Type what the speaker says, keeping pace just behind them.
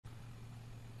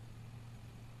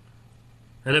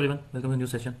Hello everyone, welcome to new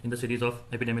session in the series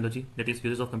of epidemiology, that is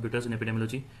uses of computers in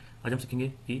epidemiology. आज हम सीखेंगे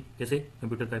कि कैसे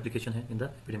computer का application है in the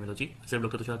epidemiology. Self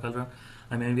doctor Tushar Kalra,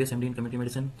 I am MBS MD in community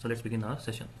medicine. So let's begin our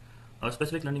session. Our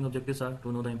specific learning objectives are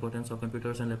to know the importance of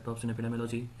computers and laptops in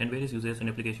epidemiology and various uses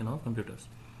and application of computers.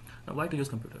 Now, why to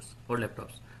use computers or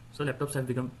laptops? So laptops have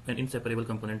become an inseparable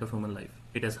component of human life.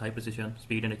 It has high precision,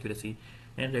 speed and accuracy,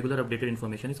 and regular updated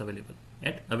information is available.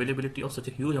 And availability of such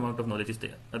a huge amount of knowledge is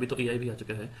there. अभी तो AI भी आ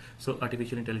चुका है. So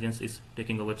artificial intelligence is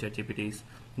taking over ChatGPTs,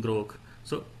 Grok.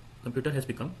 So computer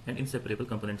has become an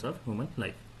inseparable components of human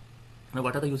life. Now,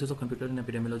 what are the uses of computer in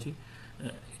epidemiology?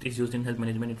 It is used in health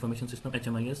management information system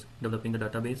 (HMIS), developing the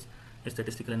database,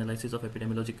 statistical analysis of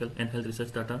epidemiological and health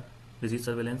research data, disease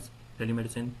surveillance,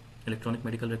 telemedicine, electronic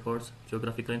medical records,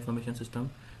 geographical information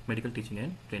system, medical teaching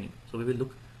and training. So we will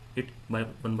look it by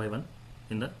one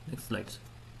in the next slides.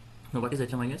 Now, what is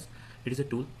HMIS? It is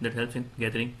a tool that helps in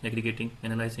gathering, aggregating,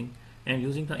 analyzing, and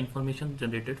using the information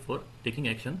generated for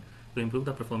taking action to improve the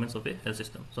performance of A health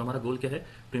system. सो हमारा गोल क्या है?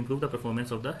 To improve the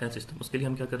performance of the health system. उसके लिए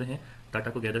हम क्या कर रहे हैं?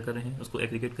 डाटा को गैदर कर रहे हैं, उसको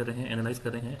एग्रीगेट कर रहे हैं, एनालाइज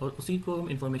कर रहे हैं, और उसी को हम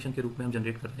इन्फॉर्मेशन के रूप में हम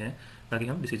जनरेट कर रहे हैं ताकि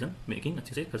हम डिसीजन मेकिंग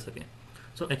अच्छे से कर सकें।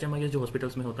 सो HMIS जो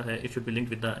हॉस्पिटल्स में होता है, it should be linked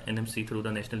with the NMC through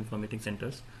the national informatic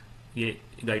centres. ये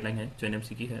गाइडलाइन है जो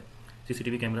NMC की है।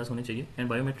 CCTV कैमरास होने चाहिए and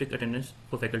biometric attendance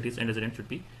for faculties and resident should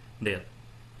be there.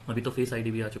 अभी तो फेस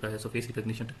ID भी आ चुका है, सो face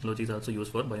recognition technology is also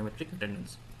use for biometric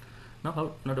attendance. Now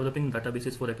developing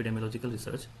databases for epidemiological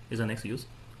research is the next use.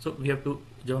 So we have to,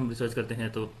 जब हम research करते हैं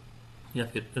तो या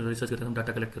फिर रिसर्च करते हैं हम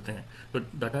डाटा कलेक्ट करते हैं, तो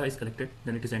data is collected,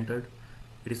 then it is entered,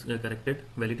 it is corrected,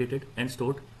 validated and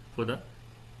stored for the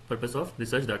purpose of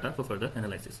research data for further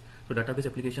analysis. तो डाटाबेस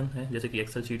एप्लीकेशन है जैसे कि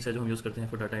एक्सेल शीट्स है जो हम यूज़ करते हैं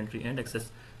for data entry and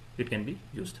access, it can be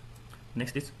used.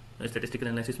 Next is statistical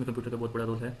analysis में कंप्यूटर का बहुत बड़ा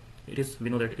रोल है। It is we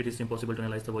know that it is impossible to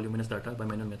analyse the voluminous data bye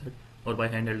manual method और by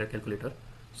hand held calculator.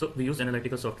 So we use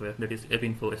analytical software, that is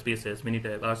Epinfo, SPSS,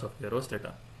 Minitab, R software, or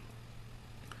Stata.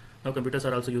 Now computers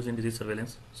are also used in disease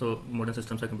surveillance. So modern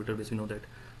systems are computer based, we know that.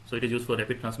 So it is used for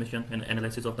rapid transmission and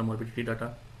analysis of the morbidity data,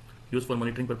 used for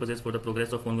monitoring purposes for the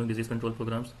progress of ongoing disease control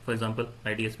programs, for example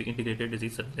IDSP, Integrated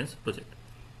Disease Surveillance Project.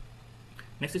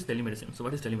 Next is telemedicine. So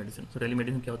what is telemedicine? So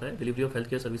telemedicine क्या होता है? Delivery of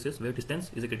healthcare services where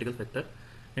distance is a critical factor,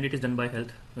 and it is done by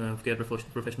health care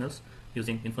professionals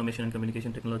using information and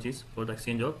communication technologies for the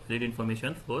exchange of valid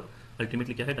information for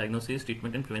ultimately क्या है? Diagnosis,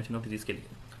 treatment and prevention of disease के लिए।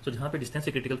 सो जहाँ पे distance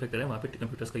एक critical factor है वहाँ पे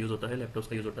कंप्यूटर्स का यूज होता है, लैपटॉप्स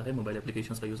का यूज होता है, मोबाइल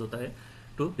एप्लीकेशंस का यूज होता है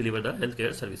to deliver the health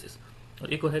care services.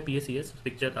 और एक और है PACS,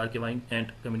 picture archiving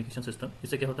and communication system.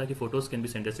 इससे क्या होता है कि फोटोज कैन बी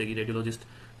सेंड, जैसे कि रेडियोलॉजिस्ट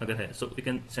अगर है, so we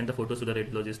can send the photos to the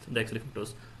radiologist, the x ray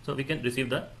photos, so we can receive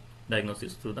the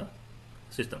diagnosis through the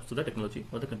systems, through the technology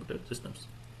or the computer systems.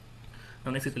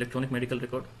 Now next is electronic medical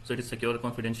record. So it is secure,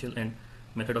 confidential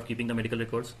and method of keeping the medical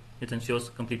records. It ensures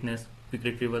completeness, quick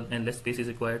retrieval and less space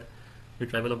is required.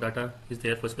 Retrieval of data is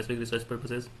there for specific research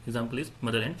purposes. Example is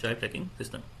mother and child tracking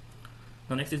system.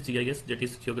 Now next is GIS, that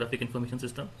is geographic information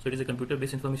system. So it is a computer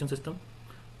based information system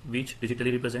which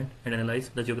digitally represent and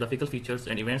analyze the geographical features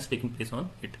and events taking place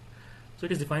on it. So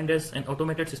it is defined as an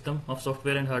automated system of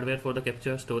software and hardware for the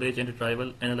capture, storage and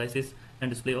retrieval, analysis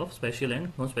and display of spatial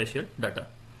and non-spatial data.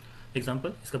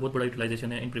 Example, इसका बहुत बड़ा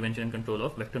utilisation है इन prevention and control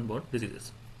of vector borne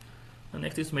diseases.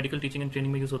 Next is medical teaching and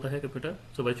training में use होता है computer.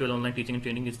 So virtual online teaching and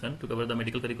training is done to cover the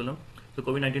medical curriculum. तो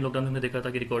कोविड-19 lockdown में हमने देखा था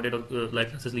कि रिकॉर्डेड और लाइव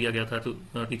क्लासेस लिया गया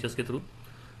था टीचर्स के through.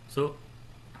 So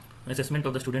assessment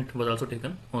of the student was also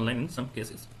taken online in some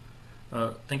cases.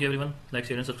 Thank you everyone, like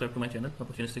share and subscribe to my channel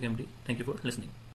Opportunistic MD. Thank you for listening.